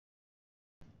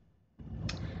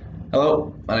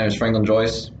Hello, my name is Franklin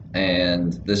Joyce,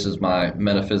 and this is my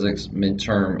Metaphysics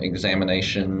midterm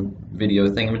examination video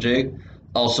thingamajig.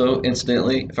 Also,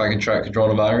 incidentally, if I contract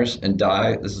coronavirus and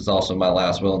die, this is also my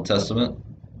last will and testament.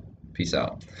 Peace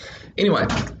out. Anyway,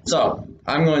 so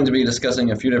I'm going to be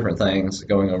discussing a few different things,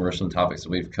 going over some topics that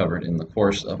we've covered in the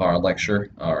course of our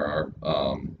lecture, our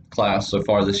class so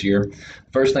far this year.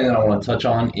 First thing that I want to touch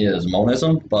on is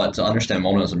monism, but to understand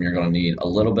monism, you're going to need a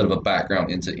little bit of a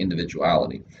background into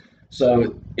individuality.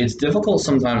 So it's difficult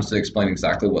sometimes to explain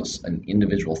exactly what an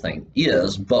individual thing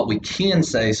is, but we can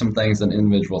say some things an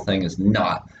individual thing is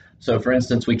not. So for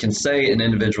instance, we can say an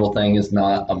individual thing is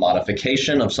not a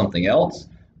modification of something else.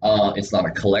 It's not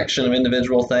a collection of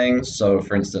individual things. So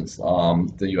for instance,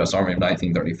 the U.S. Army of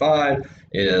 1935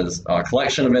 is a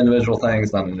collection of individual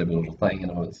things, not an individual thing in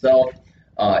and of itself.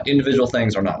 Individual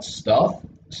things are not stuff.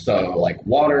 So like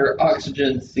water,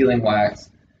 oxygen, sealing wax,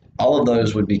 all of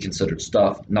those would be considered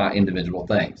stuff, not individual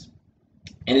things.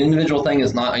 An individual thing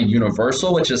is not a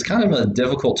universal, which is kind of a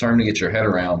difficult term to get your head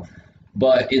around,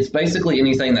 but it's basically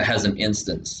anything that has an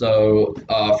instance. So,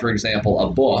 for example, a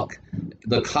book,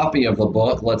 the copy of the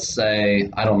book, let's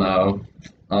say, I don't know,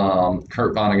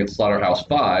 Kurt Vonnegut's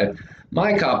Slaughterhouse-Five,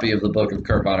 my copy of the book of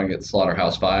Kurt Vonnegut's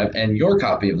Slaughterhouse-Five and your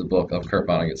copy of the book of Kurt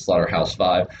Vonnegut's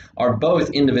Slaughterhouse-Five are both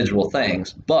individual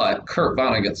things, but Kurt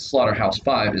Vonnegut's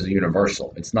Slaughterhouse-Five is a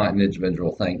universal. It's not an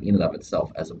individual thing in and of itself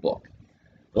as a book.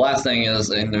 The last thing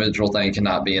is an individual thing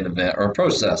cannot be an event or a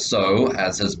process. So,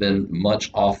 as has been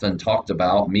much often talked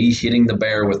about, me hitting the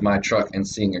bear with my truck and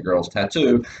seeing a girl's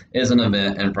tattoo is an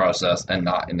event and process and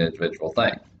not an individual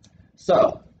thing.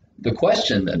 So, the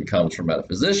question then comes from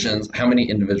metaphysicians, how many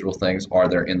individual things are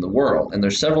there in the world? And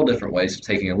there's several different ways of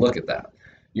taking a look at that.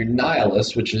 Your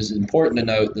nihilist, which is important to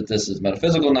note that this is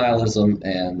metaphysical nihilism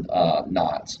and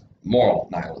not moral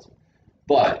nihilism.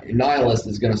 But your nihilist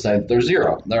is going to say there's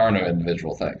zero. There are no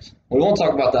individual things. We won't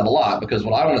talk about that a lot because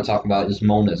what I want to talk about is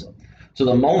monism. So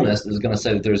the monist is going to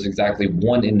say that there's exactly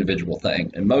one individual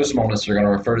thing. And most monists are going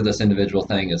to refer to this individual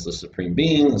thing as the supreme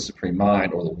being, the supreme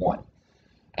mind, or the one.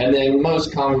 And then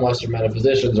most common Western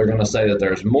metaphysicians are going to say that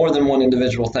there's more than one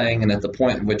individual thing, and at the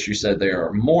point in which you said there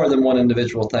are more than one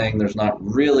individual thing, there's not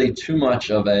really too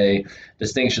much of a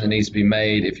distinction that needs to be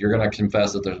made. If you're going to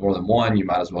confess that there's more than one, you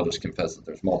might as well just confess that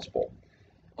there's multiple.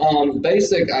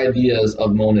 Basic ideas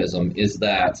of monism is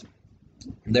that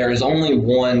there is only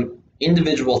one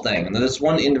individual thing, and this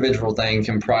one individual thing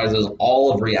comprises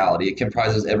all of reality. It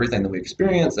comprises everything that we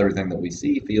experience, everything that we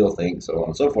see, feel, think, so on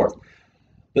and so forth.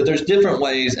 But there's different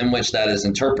ways in which that is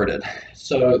interpreted.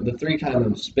 So the three kind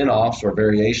of spin-offs or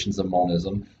variations of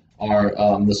monism are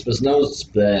the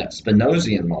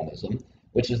Spinozian monism,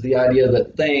 which is the idea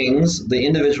that things, the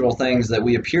individual things that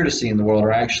we appear to see in the world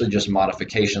are actually just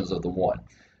modifications of the one.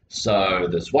 So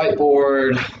this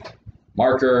whiteboard,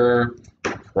 marker,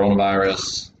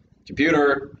 coronavirus,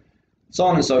 computer, so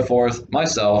on and so forth,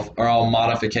 myself, are all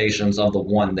modifications of the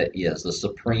one that is, the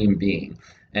supreme being.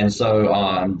 And so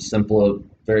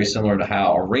very similar to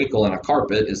how a wrinkle in a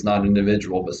carpet is not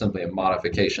individual, but simply a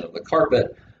modification of the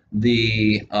carpet.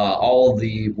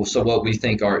 So what we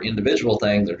think are individual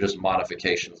things are just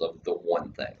modifications of the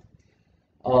one thing.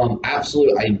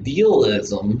 Absolute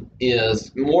idealism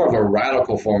is more of a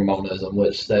radical form of monism,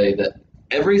 which say that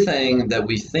everything that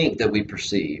we think that we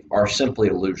perceive are simply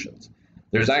illusions.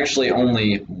 There's actually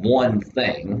only one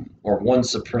thing or one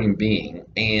supreme being,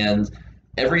 and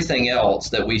everything else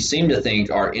that we seem to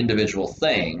think are individual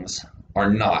things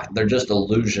are not. They're just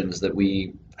illusions that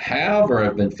we have or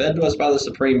have been fed to us by the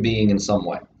supreme being in some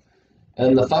way.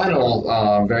 And the final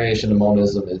variation of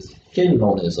monism is hidden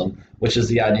monism, which is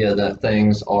the idea that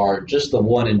things are just the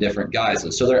one in different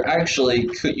guises. So they're actually,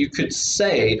 you could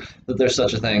say that there's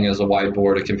such a thing as a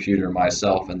whiteboard, a computer,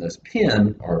 myself, and this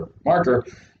pen or marker,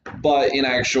 but in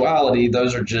actuality,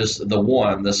 those are just the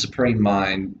one, the supreme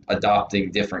mind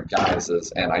adopting different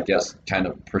guises and I guess kind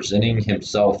of presenting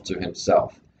himself to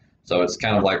himself. So it's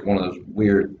kind of like one of those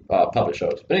weird puppet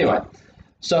shows. But anyway,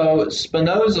 so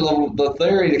Spinoza, the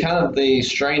theory, kind of the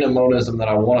strain of monism that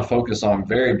I want to focus on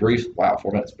very briefly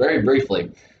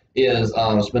is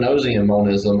Spinozian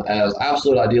monism, as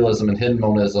absolute idealism and hidden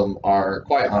monism are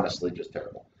quite honestly just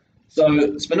terrible. So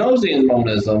Spinozian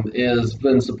monism has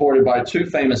been supported by two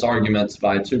famous arguments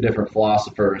by two different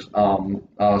philosophers.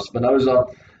 Spinoza,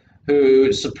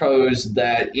 who supposed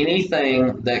that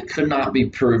anything that could not be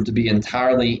proved to be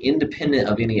entirely independent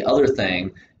of any other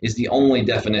thing is the only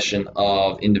definition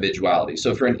of individuality.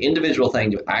 So for an individual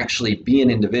thing to actually be an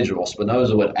individual,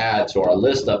 Spinoza would add to our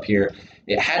list up here,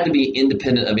 it had to be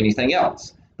independent of anything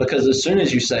else. Because as soon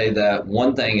as you say that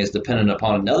one thing is dependent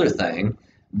upon another thing,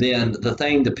 then the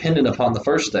thing dependent upon the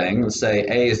first thing, let's say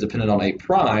A is dependent on A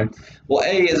prime, well,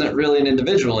 A isn't really an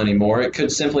individual anymore. It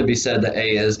could simply be said that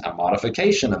A is a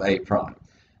modification of A prime.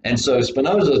 And so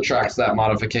Spinoza tracks that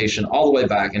modification all the way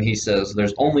back, and he says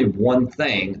there's only one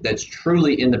thing that's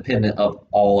truly independent of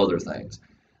all other things.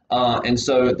 And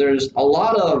so there's a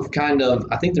lot of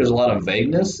I think there's a lot of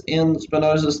vagueness in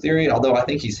Spinoza's theory, although I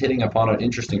think he's hitting upon an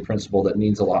interesting principle that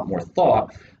needs a lot more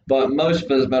thought. But most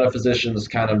metaphysicians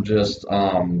kind of just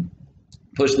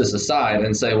push this aside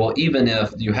and say, well, even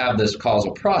if you have this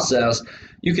causal process,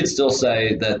 you could still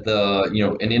say that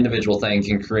an individual thing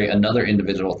can create another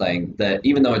individual thing that,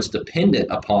 even though it's dependent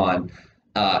upon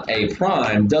A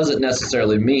prime, doesn't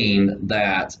necessarily mean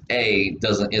that A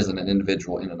isn't an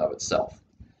individual in and of itself.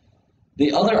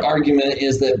 The other argument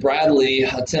is that Bradley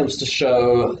attempts to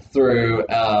show through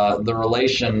the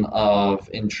relation of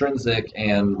intrinsic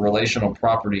and relational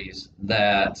properties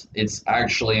that it's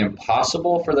actually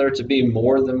impossible for there to be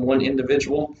more than one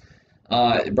individual.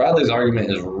 Bradley's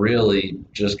argument is really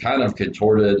just kind of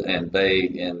contorted and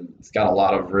vague, and it's got a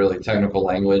lot of really technical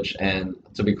language. And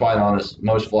to be quite honest,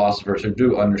 most philosophers who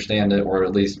do understand it, or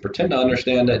at least pretend to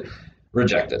understand it,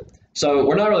 reject it. So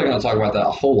we're not really going to talk about that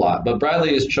a whole lot, but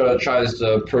Bradley tries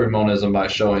to prove monism by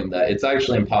showing that it's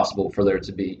actually impossible for there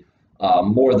to be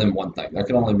more than one thing. There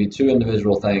can only be two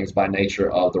individual things by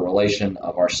nature of the relation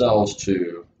of ourselves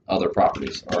to other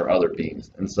properties or other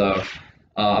beings. And so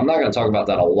I'm not going to talk about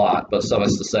that a lot, but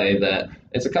suffice to say that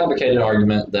it's a complicated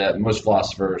argument that most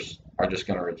philosophers are just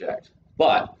going to reject.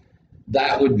 But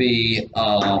that would be,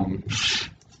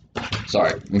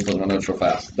 sorry, let me put my notes real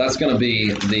fast. That's going to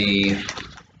be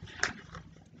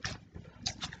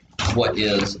what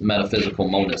is metaphysical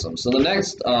monism. So the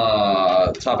next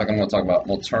topic I'm going to talk about,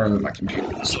 we'll turn my computer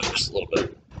this way just a little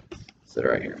bit. Sit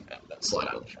right here. Slide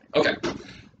out of the frame. Okay.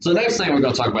 So the next thing we're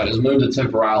going to talk about is move to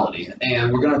temporality.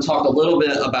 And we're going to talk a little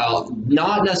bit about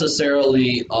not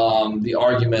necessarily the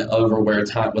argument over whether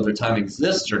time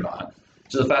exists or not,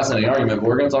 which is a fascinating argument, but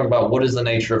we're going to talk about what is the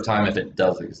nature of time if it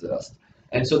does exist.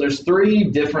 And so there's three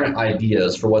different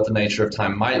ideas for what the nature of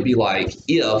time might be like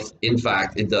if, in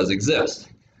fact, it does exist.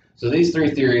 So these three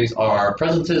theories are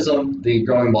presentism, the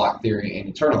growing block theory,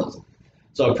 and eternalism.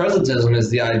 So presentism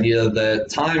is the idea that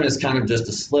time is kind of just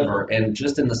a sliver, and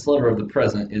just in the sliver of the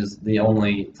present is the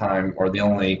only time or the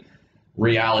only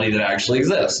reality that actually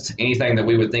exists. Anything that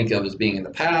we would think of as being in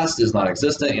the past is not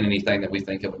existent, and anything that we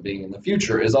think of as being in the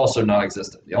future is also not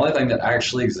existent. The only thing that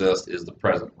actually exists is the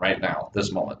present, right now,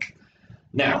 this moment.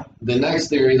 Now, the next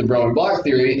theory, the growing block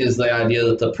theory, is the idea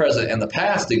that the present and the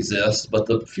past exist, but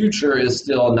the future is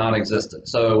still non-existent.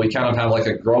 So we kind of have like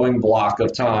a growing block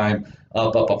of time,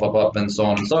 up, up, up, up, up, and so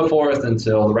on and so forth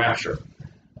until the rapture.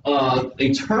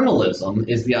 Eternalism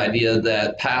is the idea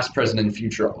that past, present, and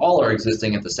future all are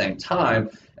existing at the same time,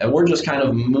 and we're just kind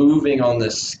of moving on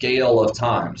this scale of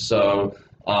time. So,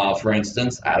 for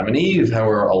instance, Adam and Eve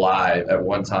were alive at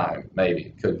one time,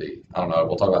 maybe, could be, I don't know,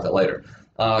 we'll talk about that later.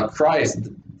 Christ,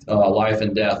 life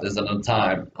and death is at a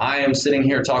time. I am sitting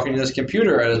here talking to this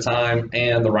computer at a time,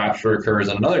 and the rapture occurs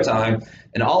at another time.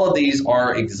 And all of these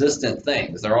are existent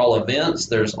things. They're all events.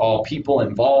 There's all people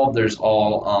involved. There's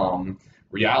all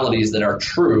realities that are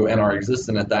true and are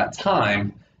existent at that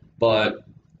time, but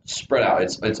spread out.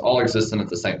 It's all existent at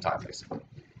the same time, basically.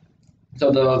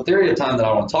 So the theory of time that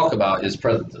I want to talk about is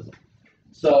presentism.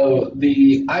 So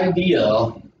the idea,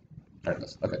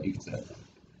 okay, you can say it.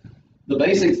 The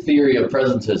basic theory of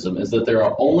presentism is that there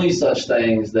are only such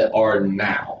things that are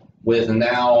now, with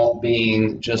now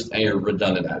being just a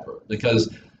redundant adverb, because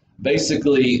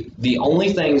basically the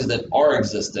only things that are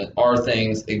existent are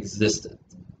things existent,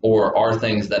 or are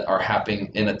things that are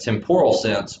happening in a temporal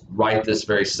sense right this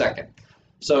very second.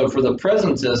 So for the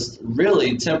presentist,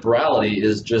 really temporality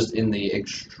is just in the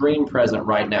extreme present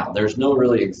right now. There's no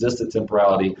really existent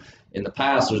temporality in the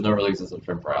past, there's no really existent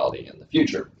temporality in the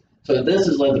future. So this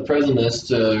has led the presentists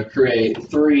to create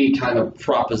three kind of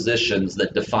propositions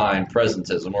that define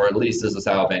presentism, or at least this is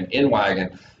how Van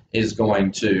Inwagen is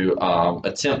going to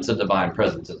attempt to define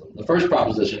presentism. The first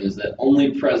proposition is that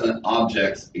only present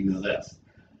objects exist,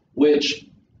 which,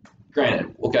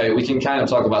 granted, okay, we can kind of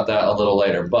talk about that a little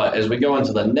later, but as we go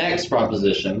into the next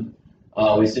proposition,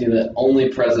 we see that only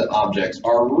present objects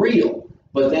are real.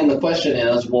 But then the question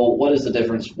is, well, what is the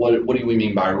difference? What do we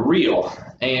mean by real?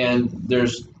 And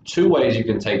there's two ways you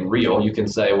can take real. You can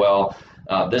say, well,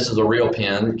 this is a real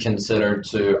pen considered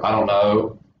to, I don't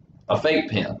know, a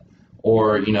fake pen.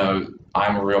 Or, you know,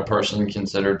 I'm a real person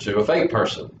considered to a fake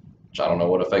person, which I don't know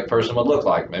what a fake person would look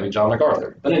like. Maybe John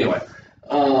MacArthur. But anyway,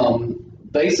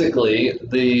 basically,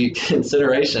 the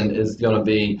consideration is going to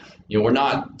be, we're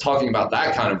not talking about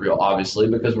that kind of real, obviously,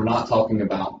 because we're not talking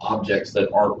about objects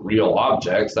that aren't real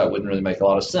objects. That wouldn't really make a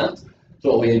lot of sense.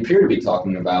 So what we appear to be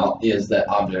talking about is that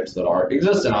objects that are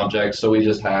existent objects. So we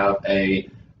just have a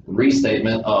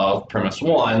restatement of premise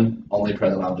one, only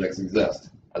present objects exist.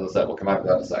 As I said, we'll come back to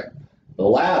that in a second. The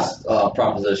last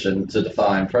proposition to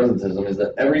define presentism is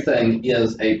that everything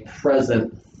is a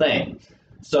present thing.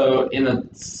 So in a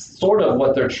sort of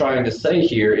what they're trying to say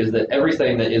here is that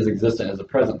everything that is existent is a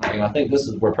present thing. And I think this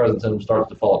is where presentism starts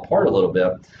to fall apart a little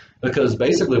bit, because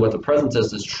basically what the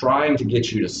presentist is trying to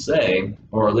get you to say,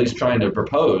 or at least trying to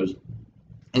propose,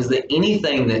 is that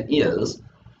anything that is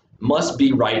must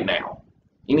be right now.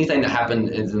 Anything that happened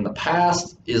in the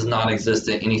past is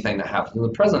non-existent. Anything that happens in the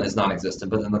present is non-existent.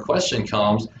 But then the question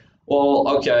comes,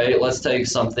 well, okay, let's take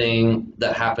something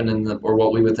that happened in the, or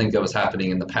what we would think of as happening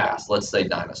in the past. Let's say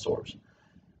dinosaurs.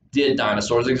 Did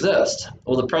dinosaurs exist?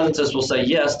 Well, the presentist will say,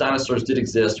 yes, dinosaurs did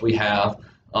exist. We have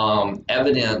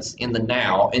evidence in the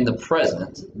now, in the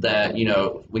present, that,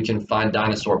 we can find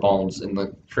dinosaur bones in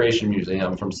the Creation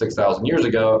Museum from 6,000 years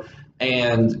ago,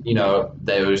 and,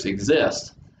 those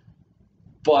exist.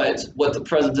 But what the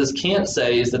presentist can't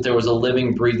say is that there was a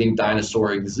living, breathing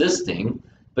dinosaur existing,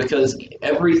 because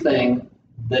everything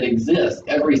that exists,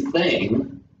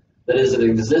 everything that is an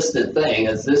existent thing,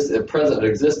 a present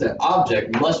existent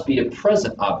object, must be a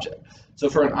present object. So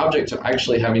for an object to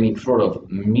actually have any sort of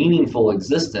meaningful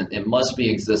existence, it must be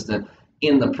existent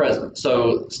in the present.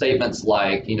 So statements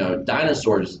like,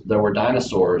 dinosaurs, there were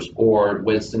dinosaurs, or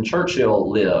Winston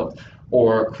Churchill lived,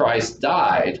 or Christ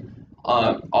died,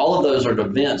 all of those are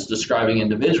events describing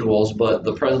individuals, but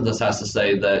the presentist has to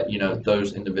say that,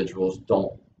 those individuals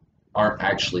aren't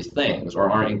actually things, or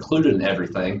aren't included in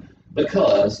everything,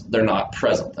 because they're not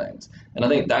present things. And I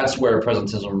think that's where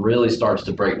presentism really starts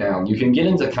to break down. You can get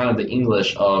into kind of the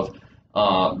English of,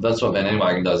 that's what Van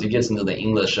Inwagen does. He gets into the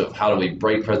English of how do we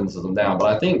break presentism down.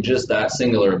 But I think just that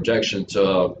singular objection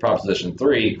to Proposition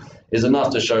 3 is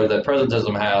enough to show that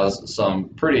presentism has some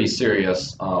pretty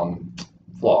serious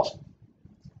flaws.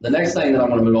 The next thing that I'm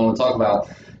going to move on to talk about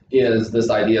is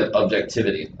this idea of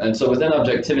objectivity. And so within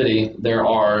objectivity, there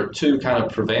are two kind of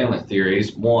prevalent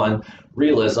theories. One,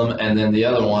 realism, and then the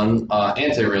other one,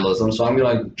 anti-realism. So I'm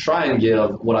going to try and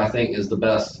give what I think is the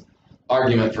best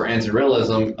argument for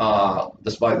anti-realism,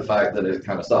 despite the fact that it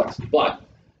kind of sucks. But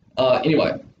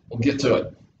anyway, we'll get to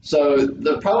it. So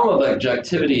the problem of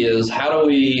objectivity is, how do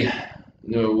we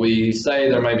say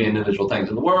there may be individual things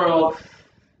in the world.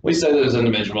 We say there's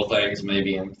individual things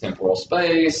maybe in temporal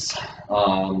space,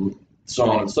 so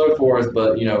on and so forth,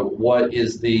 but what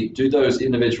is do those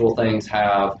individual things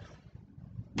have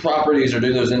properties, or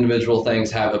do those individual things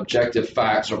have objective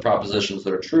facts or propositions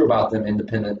that are true about them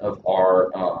independent of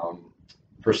our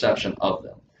perception of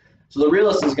them? So the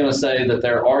realist is going to say that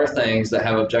there are things that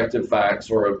have objective facts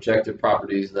or objective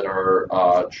properties that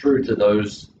are true to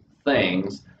those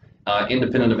things,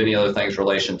 independent of any other thing's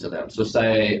relation to them. So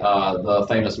say the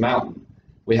famous mountain.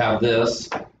 We have this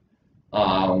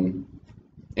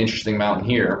interesting mountain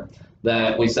here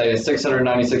that we say is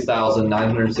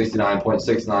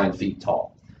 696,969.69 feet tall.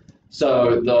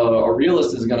 So a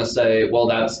realist is going to say, well,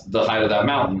 that's the height of that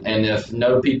mountain. And if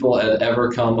no people had ever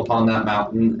come upon that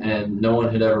mountain, and no one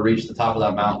had ever reached the top of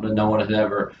that mountain, and no one had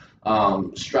ever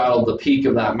straddled the peak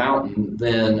of that mountain,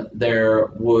 then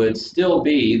there would still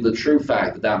be the true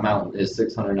fact that that mountain is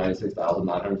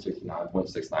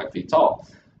 696,969.69 feet tall.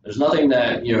 There's nothing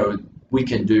that we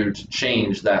can do to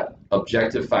change that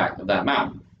objective fact of that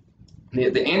mountain.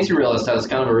 The anti-realist has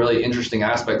kind of a really interesting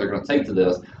aspect they're going to take to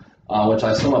this, which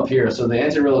I sum up here. So the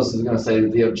anti-realist is going to say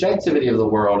that the objectivity of the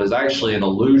world is actually an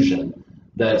illusion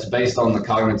that's based on the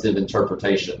cognitive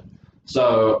interpretation.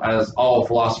 So as all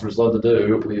philosophers love to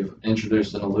do, we've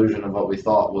introduced an illusion of what we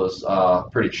thought was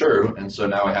pretty true, and so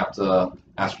now we have to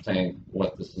ascertain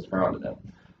what this is grounded in.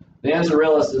 The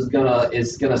anti-realist is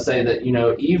gonna say that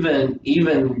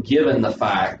even given the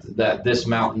fact that this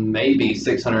mountain may be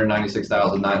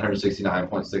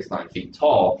 696,969.69 feet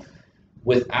tall,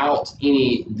 without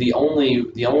the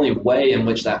only way in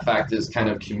which that fact is kind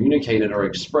of communicated or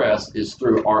expressed is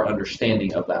through our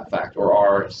understanding of that fact, or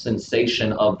our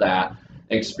sensation of that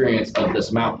experience of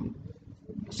this mountain.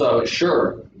 So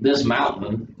sure, this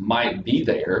mountain might be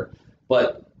there,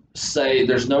 but say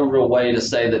there's no real way to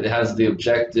say that it has the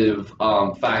objective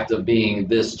fact of being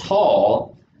this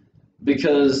tall,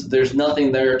 because there's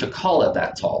nothing there to call it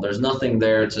that tall. There's nothing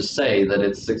there to say that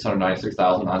it's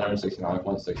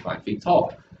 696,969.69 feet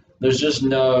tall. There's just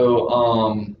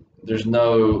no,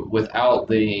 without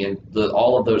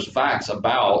all of those facts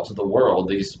about the world,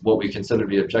 these what we consider to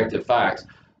be objective facts,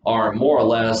 are more or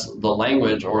less the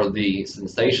language or the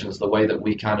sensations, the way that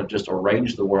we kind of just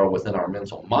arrange the world within our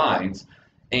mental minds.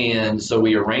 And so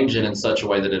we arrange it in such a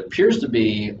way that it appears to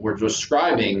be we're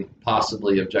describing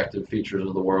possibly objective features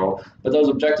of the world, but those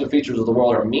objective features of the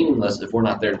world are meaningless if we're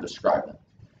not there to describe them.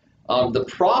 The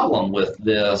problem with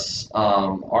this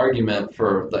argument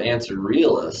for the answer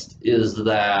realist is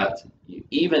that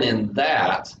even in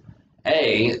that,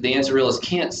 the answer realist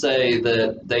can't say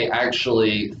that they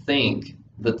actually think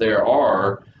that there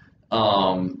are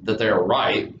that they're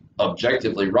right,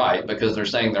 objectively right, because they're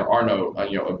saying there are no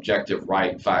objective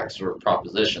right facts or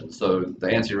propositions. So the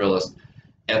answer realist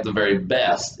at the very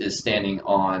best is standing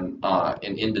on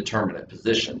an indeterminate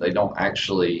position. They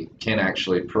can't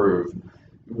actually prove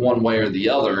one way or the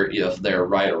other if they're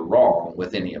right or wrong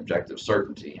with any objective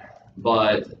certainty.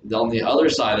 But on the other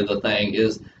side of the thing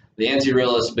is the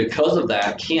anti-realist, because of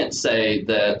that, can't say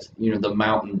that the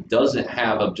mountain doesn't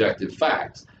have objective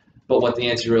facts. But what the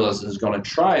anti-realist is going to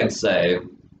try and say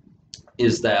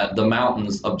is that the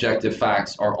mountain's objective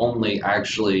facts are only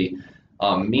actually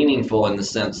meaningful in the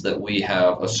sense that we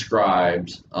have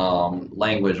ascribed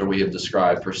language, or we have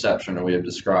described perception, or we have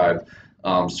described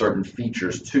certain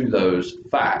features to those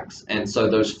facts. And so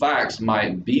those facts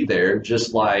might be there,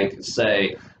 just like,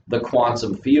 say, the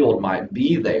quantum field might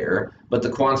be there, but the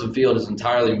quantum field is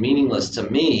entirely meaningless to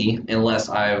me unless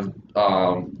I've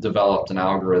developed an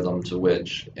algorithm to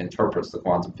which interprets the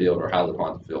quantum field or how the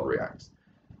quantum field reacts.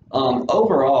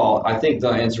 Overall, I think the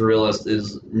answer realist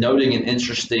is noting an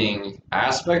interesting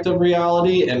aspect of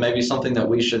reality, and maybe something that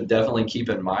we should definitely keep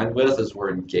in mind with as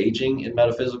we're engaging in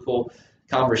metaphysical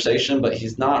conversation, but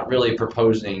he's not really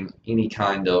proposing any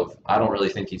kind of, I don't really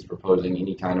think he's proposing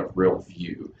any kind of real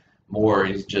view. More,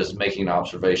 he's just making an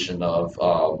observation of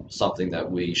something that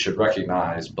we should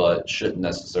recognize, but shouldn't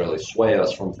necessarily sway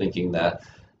us from thinking that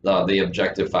the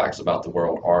objective facts about the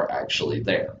world are actually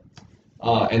there.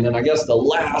 And then I guess the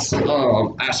last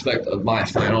aspect of my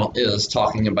final is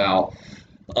talking about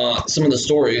some of the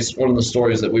stories, one of the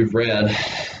stories that we've read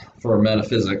for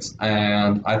metaphysics,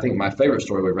 and I think my favorite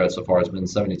story we've read so far has been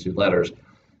 72 Letters.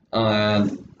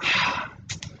 And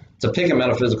to pick a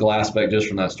metaphysical aspect just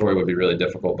from that story would be really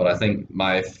difficult, but I think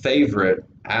my favorite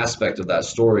aspect of that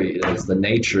story is the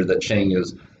nature that Chang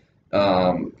is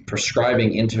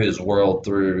prescribing into his world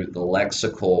through the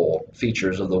lexical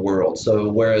features of the world. So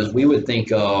whereas we would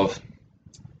think of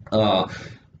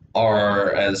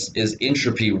is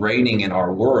entropy reigning in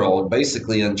our world,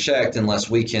 basically unchecked, unless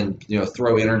we can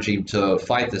throw energy to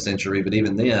fight this entropy. But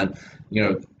even then,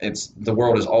 the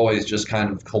world is always just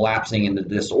kind of collapsing into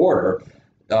disorder.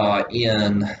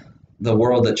 In the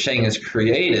world that Chang has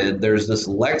created, there's this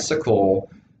lexical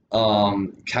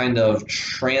kind of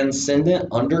transcendent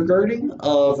undergirding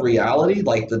of reality.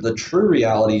 Like the true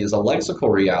reality is a lexical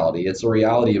reality. It's a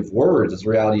reality of words. It's a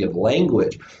reality of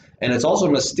language. And it's also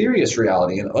a mysterious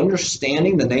reality. And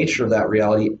understanding the nature of that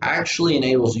reality actually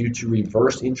enables you to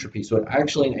reverse entropy. So it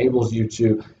actually enables you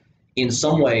to, in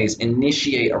some ways,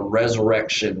 initiate a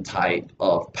resurrection type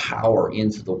of power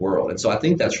into the world. And so I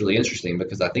think that's really interesting,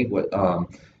 because I think what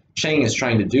Chang is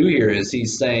trying to do here is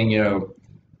he's saying,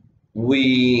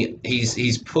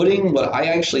 he's putting what I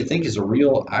actually think is a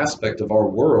real aspect of our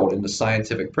world into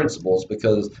scientific principles,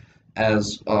 because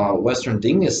as Western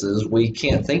dinguses, we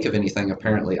can't think of anything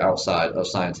apparently outside of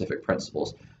scientific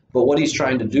principles. But what he's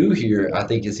trying to do here, I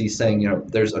think, is he's saying,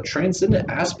 there's a transcendent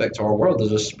aspect to our world.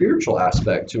 There's a spiritual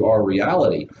aspect to our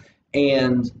reality.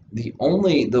 And the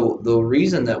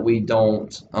reason that we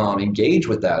don't engage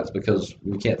with that is because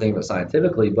we can't think of it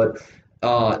scientifically. But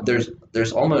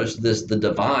there's almost the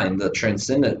divine, the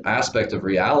transcendent aspect of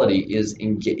reality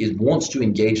it wants to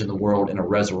engage in the world in a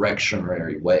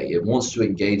resurrectionary way. It wants to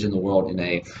engage in the world in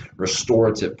a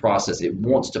restorative process. It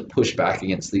wants to push back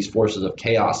against these forces of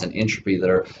chaos and entropy that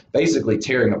are basically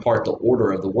tearing apart the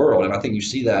order of the world. And I think you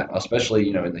see that, especially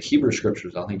in the Hebrew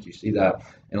scriptures. I think you see that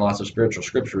in lots of spiritual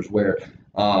scriptures where,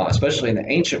 especially in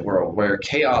the ancient world, where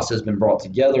chaos has been brought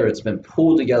together. It's been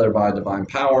pulled together by divine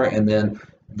power, and then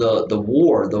the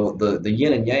war, the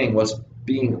yin and yang, what's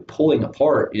pulling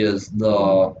apart is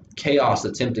the chaos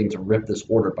attempting to rip this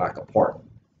order back apart.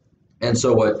 And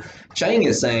so what Chang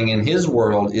is saying in his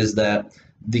world is that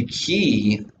the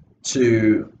key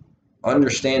to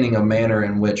understanding a manner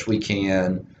in which we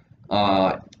can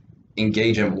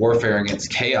engage in warfare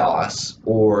against chaos,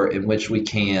 or in which we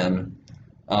can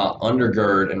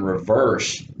undergird and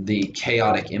reverse the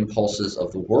chaotic impulses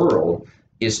of the world,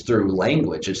 is through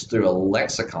language. It's through a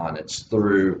lexicon. It's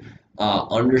through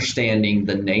understanding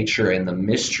the nature and the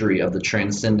mystery of the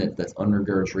transcendent that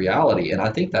undergirds reality. And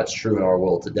I think that's true in our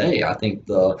world today. I think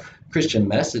the Christian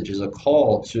message is a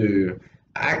call to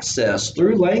access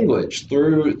through language,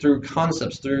 through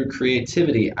concepts, through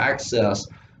creativity, access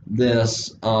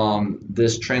this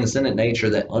transcendent nature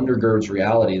that undergirds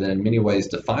reality, that in many ways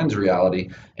defines reality.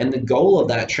 And the goal of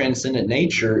that transcendent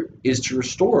nature is to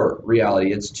restore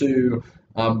reality. It's to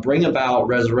bring about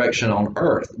resurrection on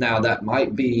earth. Now, that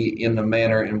might be in the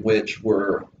manner in which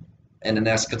we're in an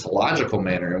eschatological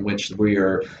manner, in which we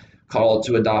are called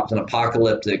to adopt an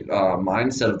apocalyptic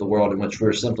mindset of the world, in which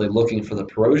we're simply looking for the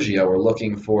parousia, we're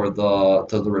looking for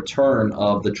the return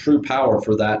of the true power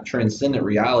for that transcendent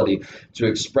reality to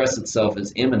express itself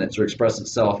as immanent, to express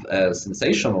itself as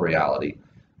sensational reality.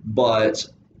 But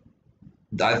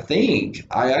I think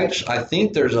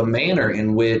there's a manner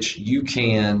in which you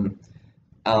can,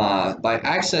 by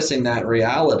accessing that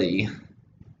reality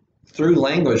through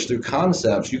language, through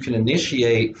concepts, you can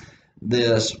initiate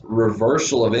this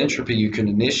reversal of entropy. You can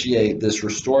initiate this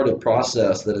restorative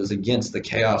process that is against the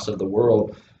chaos of the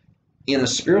world in a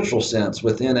spiritual sense,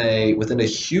 within a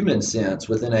human sense,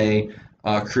 within a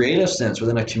creative sense,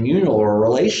 within a communal or a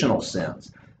relational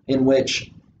sense, in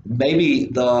which maybe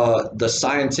the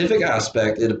scientific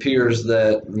aspect, it appears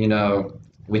that, you know,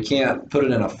 we can't put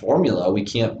it in a formula, we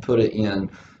can't put it in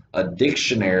a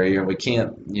dictionary, or we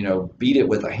can't, you know, beat it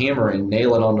with a hammer and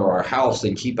nail it onto our house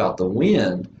and keep out the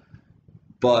wind.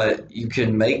 But you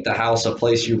can make the house a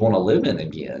place you want to live in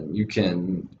again. You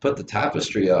can put the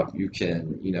tapestry up, you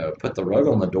can, you know, put the rug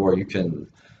on the door, you can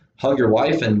hug your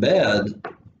wife in bed.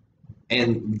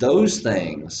 And those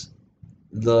things,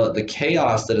 the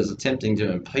chaos that is attempting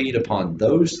to impede upon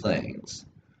those things,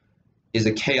 is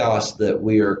a chaos that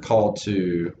we are called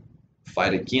to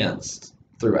fight against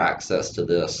through access to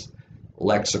this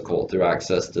lexical, through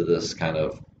access to this kind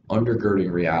of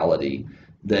undergirding reality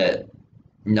that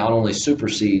not only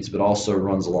supersedes but also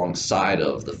runs alongside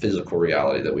of the physical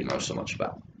reality that we know so much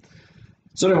about.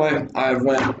 So anyway, I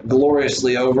went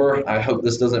gloriously over. I hope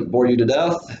this doesn't bore you to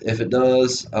death. If it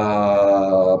does,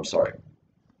 I'm sorry.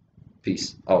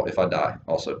 Peace. Oh, if I die,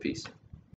 also peace.